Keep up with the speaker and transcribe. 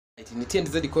Ni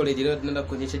TNZ College. Leo tunaenda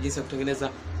kuonyesha jinsi ya kutengeneza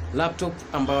laptop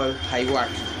ambayo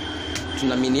haiwaki.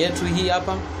 Tuna mini yetu hii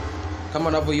hapa. Kama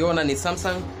unavyoiona ni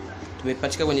Samsung.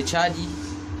 Tumepachika kwenye chaji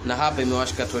na hapa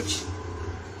imewashika tochi.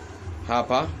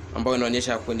 Hapa ambayo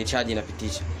inaonyesha kwenye chaji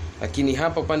inapitisha. Lakini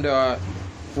hapa upande wa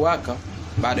kuwaka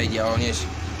bado haijaonyesha.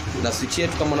 Na switch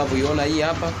yetu kama unavyoiona hii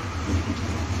hapa.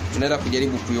 Tunaenda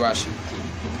kujaribu kuiwasha.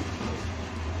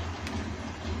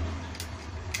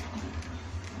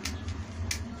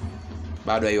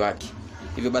 Bado haiwaki.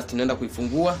 Hivyo basi tunaenda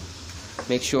kuifungua.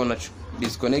 Make sure una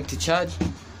disconnect charge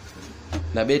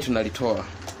na betri tunalitoa.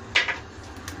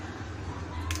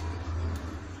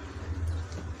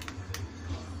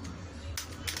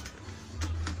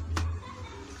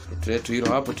 Betri yetu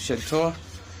hilo hapo tushalitoa.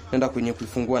 Naenda kwenye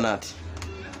kuifungua nati.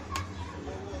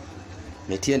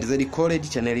 Ni TNZ College,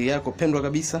 channel yako pendwa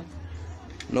kabisa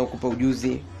na ukupa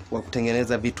ujuzi wa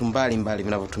kutengeneza vitu mbalimbali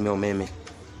vinavyotumia umeme.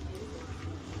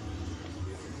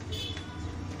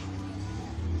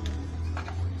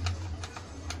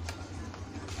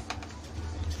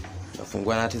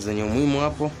 Fungua nati zenye umuhimu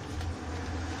hapo.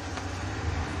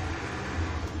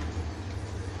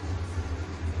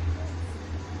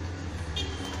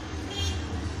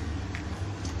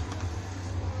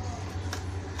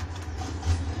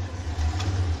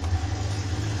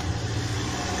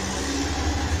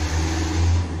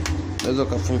 Unaweza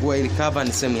kufungua ili cover,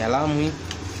 ni sehemu ya lamu hii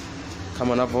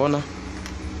kama unavyoona.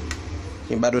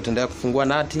 Ni bado utaendelea kufungua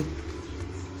nati.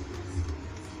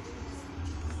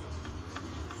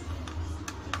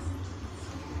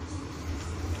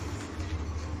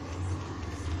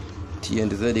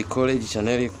 TNZ College,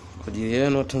 channel kwa ajili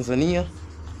yenu Tanzania,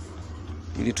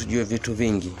 ili tujue vitu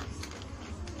vingi.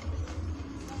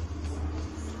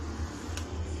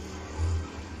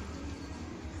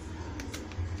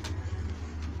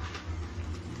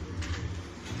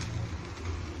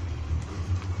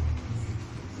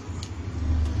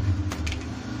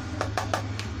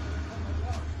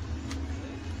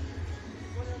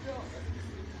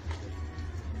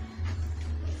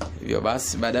 Hivyo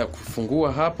basi baada ya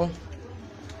kufungua hapo,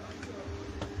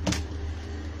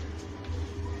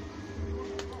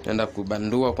 naenda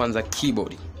kubandua kwanza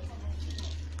keyboard.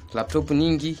 Laptop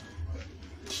nyingi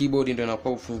keyboard ndio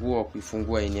inakuwa ufunguo wa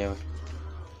kuifungua yenyewe.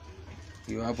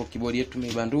 Hiyo hapo keyboard yetu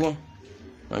tumeibandua.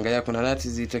 Angalia kuna nati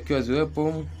zilitakiwa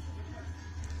ziwepo.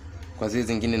 Kwa zile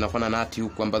zingine inakuwa na nati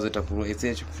huku ambazo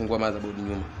itakuruhusu kufungua motherboard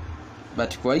nyuma.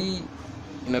 But kwa hii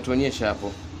inatuonyesha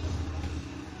hapo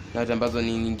nati ambazo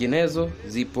ni nyinginezo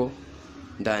zipo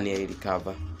ndani ya ile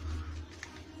cover.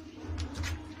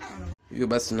 Hivyo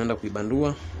basi tunaenda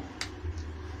kuibandua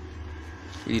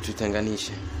ili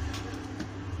tutenganishe.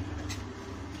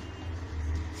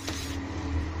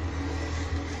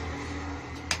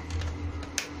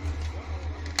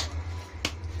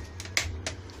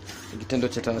 Kitendo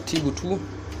cha taratibu tu.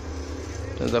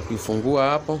 Tuanza kuifungua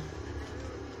hapo.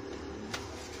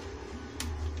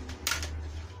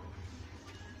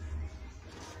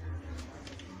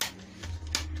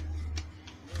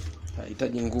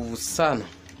 Haihitaji nguvu sana.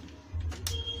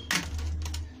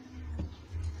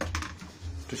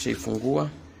 Tushaifungua.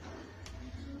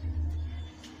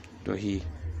 Ndio hii.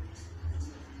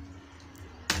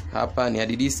 Hapa ni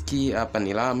hard disk, hapa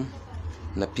ni RAM,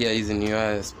 na pia hizi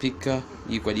ni speaker,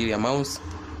 hii kwa ajili ya mouse,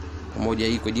 pamoja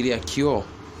hii kwa ajili ya kioo.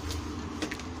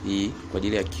 Hii kwa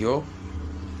ajili ya kioo.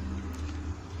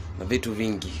 Na vitu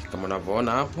vingi kama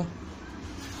unavyoona hapo.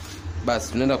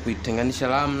 Basi tunaenda kuitenganisha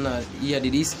RAM na hii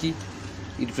hard disk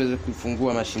ili tuweze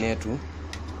kuifungua mashine yetu.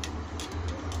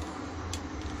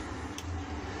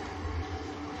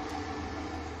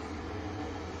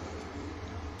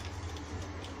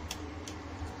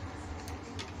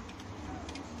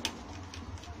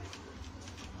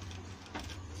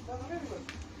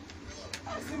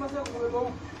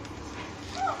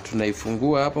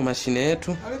 Tunaifungua hapo mashine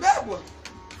yetu.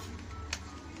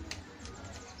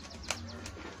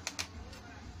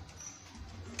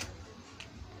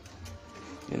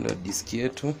 Ndio diski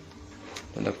yetu.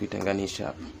 Tunaenda kuitenganisha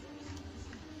hapa.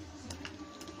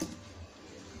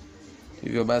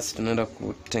 Hivyo basi tunaenda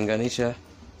kutenganisha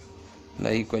na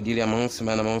hii kwa ajili ya mouse,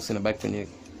 maana mouse inabaki kwenye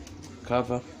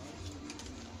cover.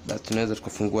 Basi tunaweza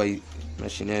tukafungua hii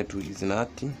mashine yetu hizi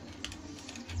nati.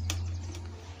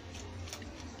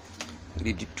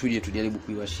 Ili tujaribu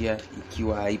kuiwashia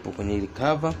ikiwa haipo kwenye ile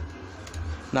cover.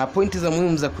 Na pointi za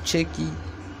muhimu za kucheki,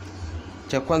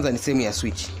 cha kwanza ni sehemu ya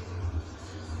switch.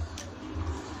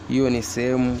 Hiyo ni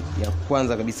sehemu ya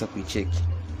kwanza kabisa kuicheki.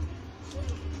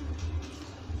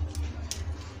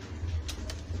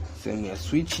 Sehemu ya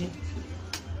switch.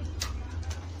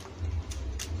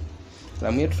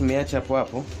 RAM yetu tumeacha hapo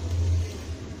hapo.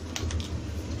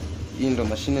 Hii ndo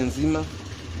mashine nzima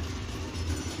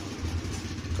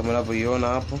kama unavyoiona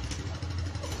hapo.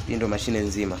 Hii ndo mashine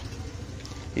nzima.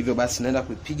 Hivyo basi naenda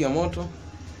kuipiga moto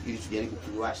ili tujaribu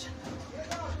kuiwasha.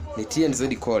 Ni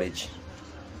TNZ College.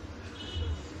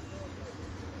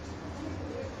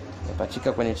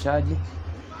 Napachika kwenye chaji.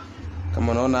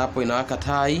 Kama unaona hapo inawaka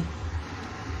taa hii.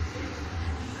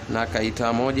 Naka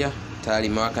ita moja tayari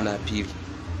imewaka, na ya pili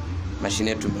mashine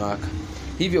yetu imewaka.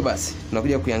 Hivyo basi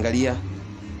tunakuja kuangalia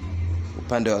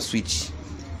upande wa switch.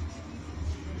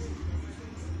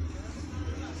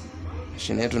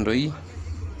 Mashine yetu ndio hii.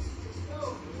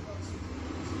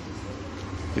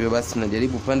 Hivyo basi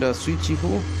tunajaribu upande wa switch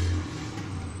huu.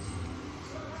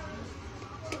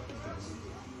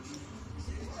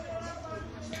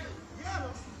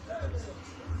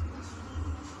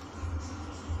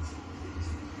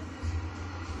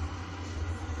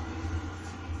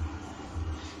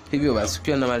 Hivyo basi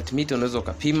ukiwa na multimeter unaweza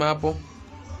ukapima hapo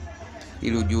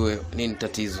ili ujue nini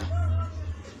tatizo.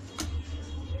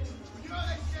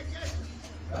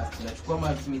 Basi tunachukua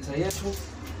multimeter yetu,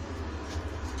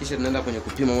 kisha tunaenda kwenye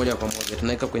kupima moja kwa moja.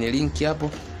 Tunaweka kwenye link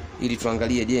hapo ili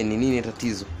tuangalie je ni nini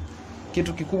tatizo.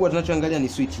 Kitu kikubwa tunachoangalia ni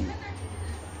switch hii.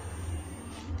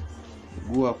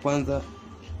 Mguu wa kwanza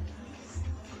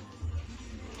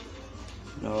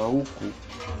na wa huku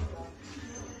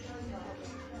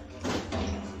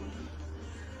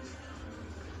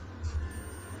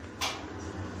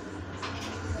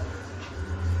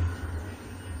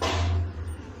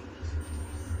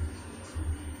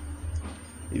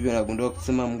hivyo nagundua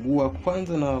kusema mguu wa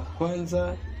kwanza na wa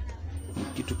kwanza ni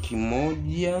kitu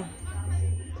kimoja.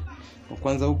 Wa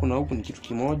kwanza huku na huku ni kitu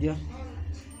kimoja.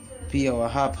 Pia wa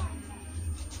hapa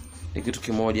ni kitu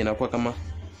kimoja, inakuwa kama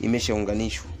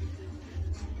imeshaunganishwa.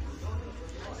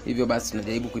 Hivyo basi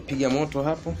tunajaribu kuipiga moto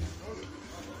hapo.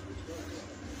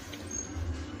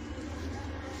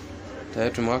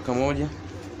 Tayari tumewaka moja.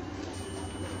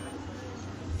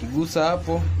 Kigusa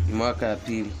hapo imewaka ya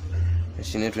pili.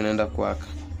 Mashine yetu inaenda kuwaka.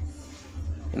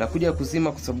 Inakuja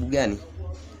kuzima kwa sababu gani?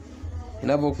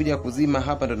 Inapokuja kuzima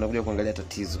hapa ndo tunakuja kuangalia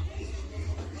tatizo.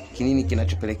 Kinini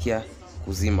kinachopelekea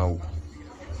kuzima huko?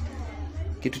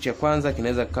 Kitu cha kwanza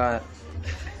kinaweza kaa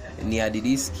ni hard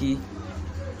disk,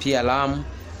 pia RAM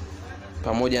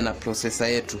pamoja na processor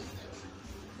yetu.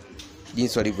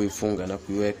 Jinsi walivyoifunga na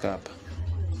kuiweka hapa.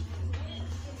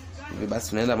 Hivyo basi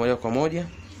tunaenda moja kwa moja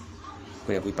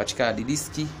kwenye kuipachika hard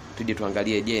disk, tuje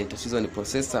tuangalie je tatizo ni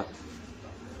processor.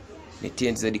 Ni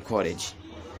TNZ College.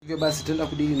 Hivyo basi tutaenda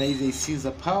kudili na hizi IC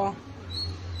za power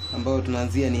ambayo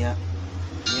tunaanzia ni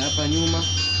hapa nyuma.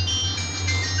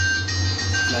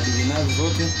 Na dili nazo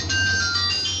zote.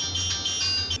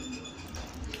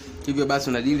 Hivyo basi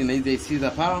unadili na hizi IC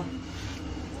za power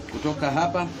kutoka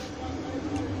hapa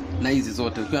na hizi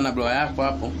zote. Ukiwa na blower yako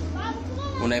hapo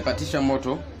unaipatisha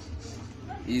moto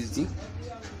hizi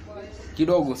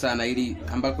kidogo sana ili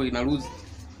ambako ina lose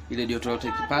ile joto yote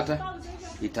ikipata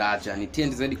itaacha. Ni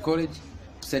TNZ College.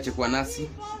 Usiache kuwa nasi.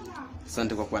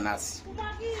 Asante kwa kuwa nasi.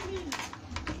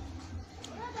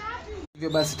 Hivyo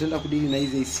basi tutaenda kudili na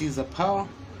hizi IC za power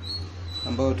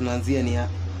ambayo tunaanzia ni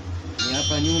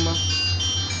hapa nyuma.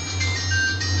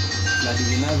 Na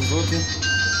dili nazo zote.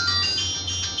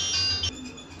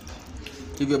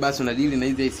 Hivyo basi unadili na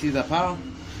hizi IC za power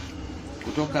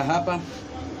kutoka hapa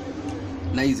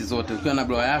na hizi zote. Ukiwa na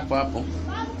blower yako hapo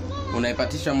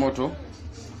unaipatisha moto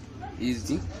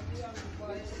hizi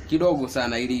kidogo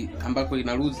sana ili ambako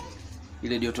ina lose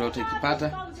ile joto yote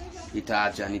ikipata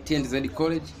itaacha. Ni TNZ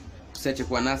College. Usiache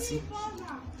kuwa nasi.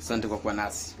 Asante kwa kuwa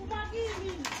nasi.